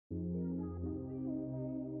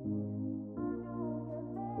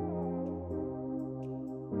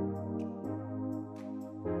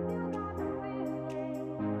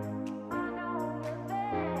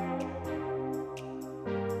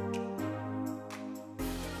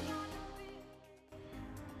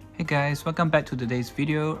Hey guys, welcome back to today's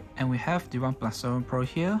video, and we have the OnePlus 7 Pro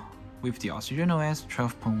here with the OxygenOS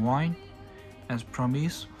 12.1 as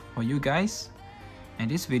promised for you guys. In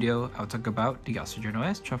this video, I'll talk about the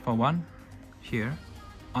OxygenOS 12.1 here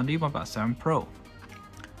on the OnePlus 7 Pro.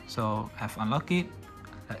 So I've unlocked it.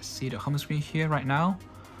 Let's see the home screen here right now.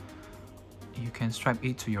 You can swipe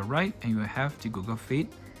it to your right and you will have the Google feed.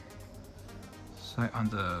 Swipe on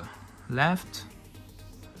the left.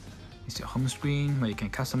 It's your home screen where you can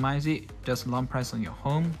customize it. Just long press on your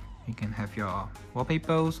home. You can have your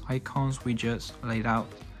wallpapers, icons, widgets, layout,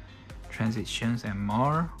 transitions, and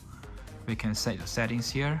more. We can set the settings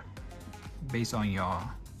here based on your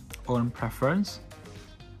own preference.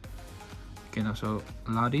 You can also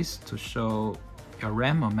allow this to show your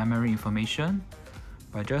RAM or memory information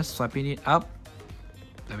by just swiping it up.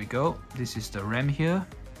 There we go. This is the RAM here,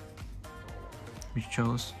 which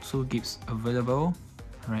shows 2 GB available,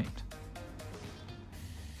 right?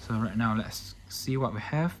 So right now, let's see what we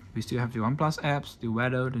have. We still have the OnePlus apps, the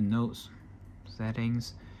weather, the notes,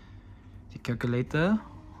 settings, the calculator,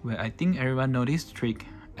 where I think everyone knows this trick,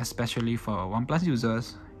 especially for OnePlus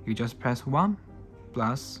users. You just press 1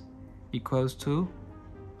 plus equals to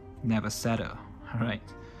never settle, alright?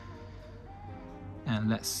 And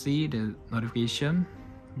let's see the notification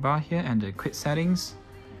bar here and the quick settings,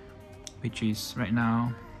 which is right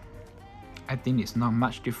now, I think it's not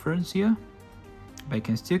much difference here. But you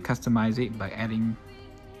can still customize it by adding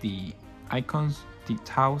the icons, the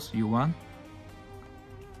tiles you want.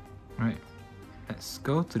 Right, let's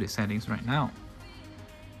go to the settings right now.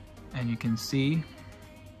 And you can see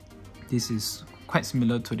this is quite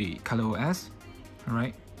similar to the ColorOS.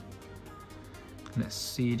 Alright, let's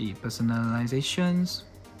see the personalizations.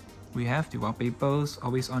 We have the wallpapers,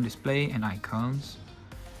 always on display, and icons.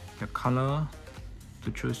 Your color,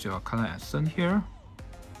 to choose your color accent here.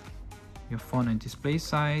 Your font and display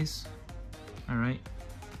size. Alright,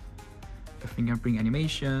 the fingerprint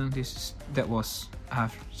animation. That was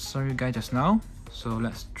I've shown you guys just now. So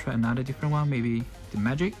let's try another different one, maybe the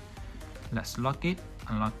magic. Let's lock it,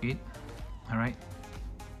 unlock it. Alright,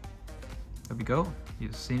 there we go.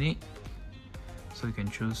 You've seen it. So you can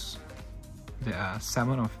choose. There are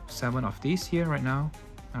seven of these here right now.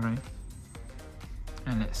 Alright,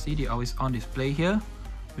 and let's see the always on display here,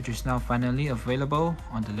 which is now finally available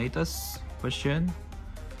on the latest version.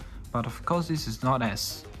 But of course, this is not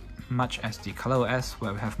as much as the ColorOS,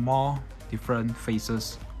 where we have more different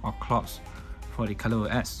faces or clocks for the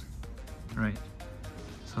ColorOS. Right,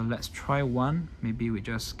 so let's try one. Maybe we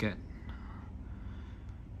just get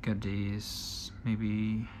this.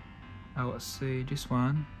 Maybe I would say this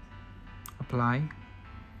one. Apply.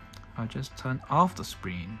 I'll just turn off the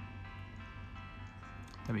screen.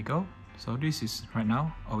 There we go. So this is right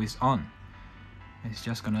now always on. It's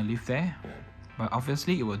just gonna live there, but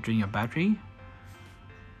obviously it will drain your battery.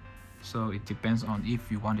 So it depends on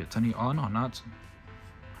if you want to turn it on or not.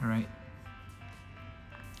 Alright,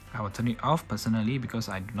 I will turn it off personally because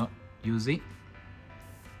I do not use it.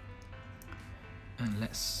 And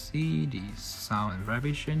let's see the sound and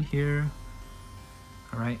vibration here.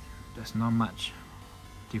 Alright, there's not much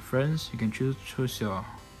difference. You can choose your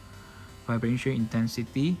vibration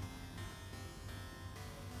intensity.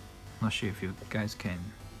 Not sure if you guys can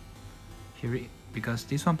hear it, because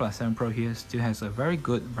this OnePlus 7 Pro here still has a very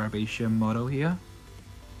good vibration model here.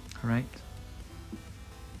 Alright,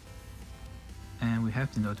 and we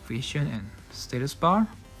have the notification and status bar.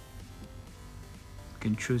 You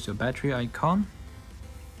can choose your battery icon,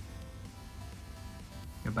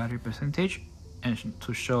 your battery percentage, and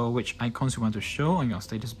to show which icons you want to show on your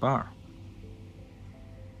status bar.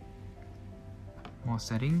 More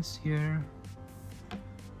settings here.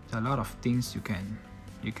 There's a lot of things you can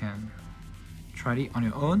try it on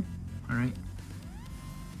your own. Alright,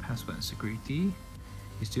 password and security.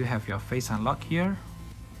 You still have your face unlock here.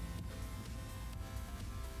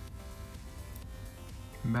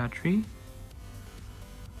 Battery.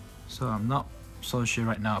 So I'm not so sure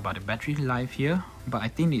right now about the battery life here, but I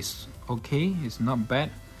think it's okay. It's not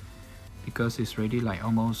bad because it's already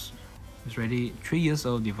it's already 3 years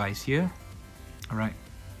old device here. Alright,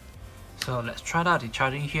 so let's try out the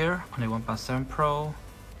charging here on the OnePlus 7 Pro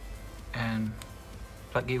and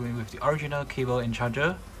plug it in with the original cable and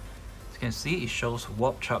charger. As you can see, it shows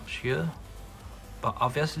warp charge here, but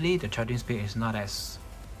obviously the charging speed is not as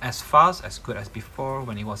fast, as good as before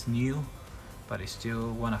when it was new, but it's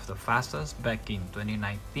still one of the fastest back in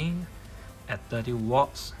 2019 at 30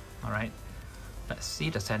 watts. Alright, let's see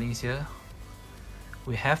the settings here.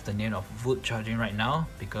 We have the name of Voot charging right now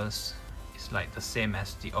because it's like the same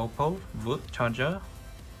as the Oppo Voot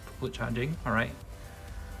charging. Alright,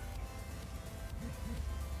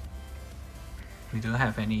 We don't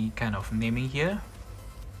have any kind of naming here.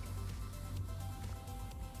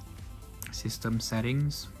 System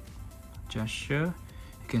settings, gesture.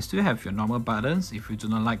 You can still have your normal buttons if you do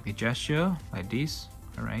not like the gesture, like this.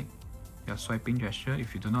 Alright, your swiping gesture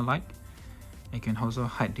if you do not like. You can also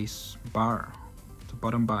hide this bar, the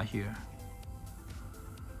bottom bar here.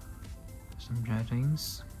 Some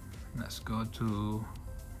settings. Let's go to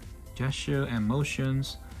gesture and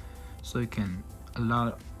motions, so you can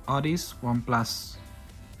allow all these OnePlus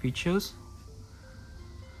features,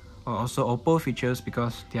 or also Oppo features,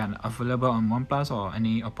 because they are available on OnePlus or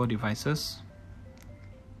any Oppo devices.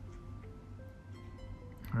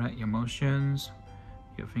 Alright, your motions,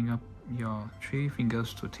 your 3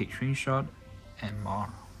 fingers to take screenshot, and more.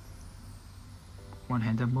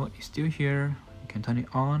 One-handed mode is still here. You can turn it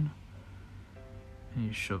on, and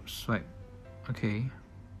you should swipe. Okay,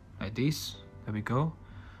 like this. There we go.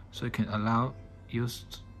 So you can allow use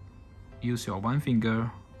your your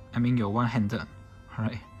one-handed.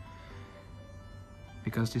 Alright,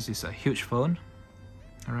 because this is a huge phone.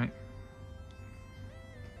 Alright,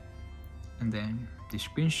 and then the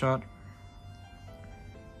screenshot.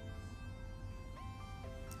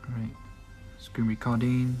 Alright, screen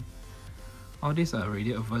recording. All these are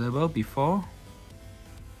already available before.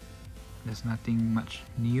 There's nothing much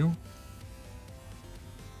new.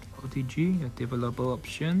 OTG, your developer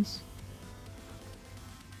options.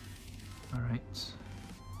 Alright,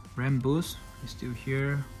 RAM boost is still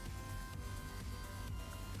here.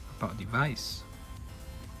 About device,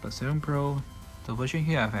 but 7 Pro, the version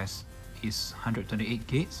here is 128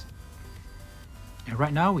 gigs. And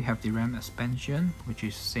right now we have the RAM expansion, which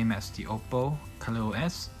is same as the Oppo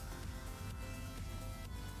ColorOS.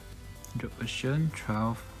 Android version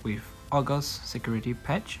 12 with August security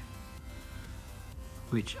patch,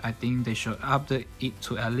 which I think they should update it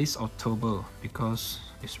to at least October, because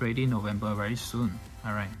it's ready November very soon.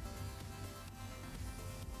 Alright.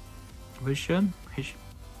 Version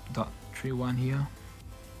H.31 here,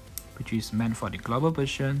 which is meant for the global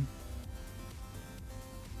version.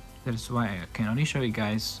 That is why I can only show you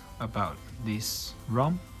guys about this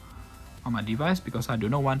ROM on my device, because I do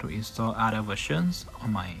not want to install other versions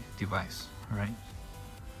on my device. Alright.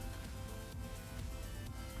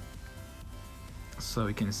 So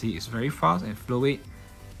you can see it's very fast and fluid.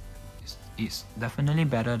 It's definitely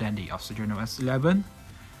better than the OxygenOS 11,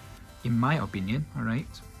 in my opinion.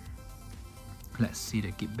 Alright. Let's see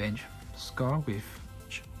the Geekbench score,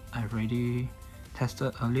 which I already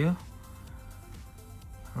tested earlier.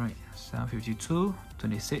 Alright, 752,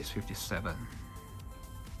 26, 57.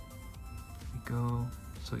 We go.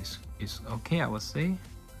 So it's okay, I would say.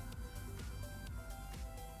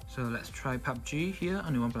 So let's try PUBG here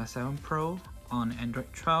on the OnePlus 7 Pro on Android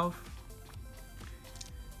 12.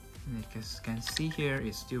 And you can see here,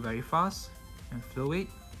 it's still very fast and fluid.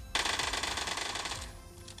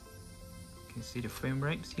 You can see the frame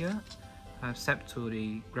rates here. I've set to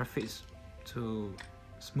the graphics to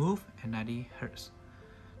smooth and 90 Hz,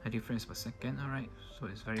 90 frames per second. Alright, so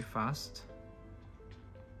it's very fast.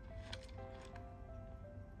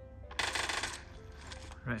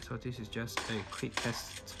 Right, so this is just a quick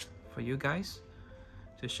test for you guys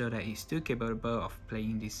to show that it's still capable of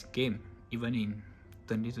playing this game even in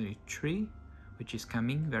 2023, which is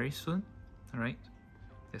coming very soon. Alright,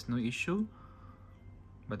 there's no issue,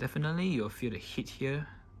 but definitely you'll feel the heat here.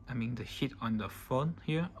 I mean the heat on the phone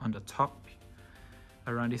here on the top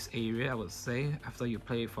around this area, I would say, after you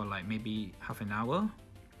play it for like maybe half an hour.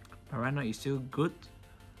 But right now it's still good.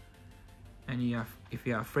 And if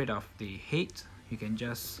you are afraid of the heat, you can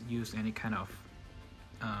just use any kind of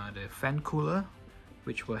the fan cooler,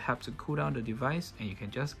 which will help to cool down the device, and you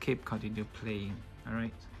can just continue playing.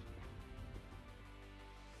 Alright.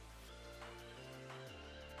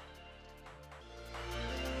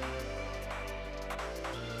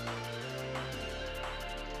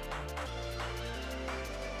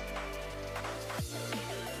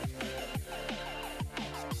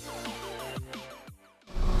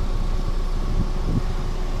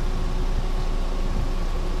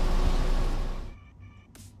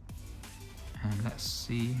 And let's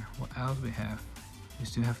see what else we have. We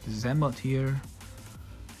still have the Zen mode here.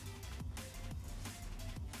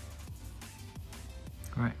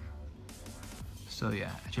 Right. So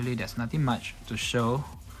yeah, actually there's nothing much to show,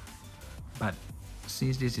 but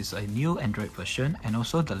since this is a new Android version and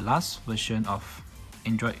also the last version of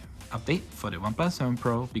Android update for the OnePlus 7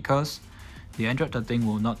 Pro, because the Android 13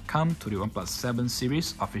 will not come to the OnePlus 7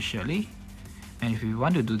 series officially. And if you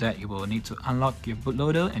want to do that, you will need to unlock your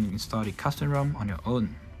bootloader and install the custom ROM on your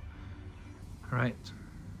own. Alright,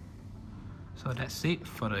 so that's it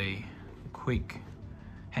for the quick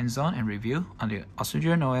hands-on and review on the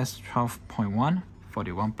OxygenOS 12.1 for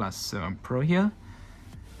the OnePlus 7 Pro here.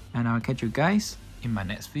 And I'll catch you guys in my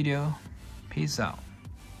next video. Peace out.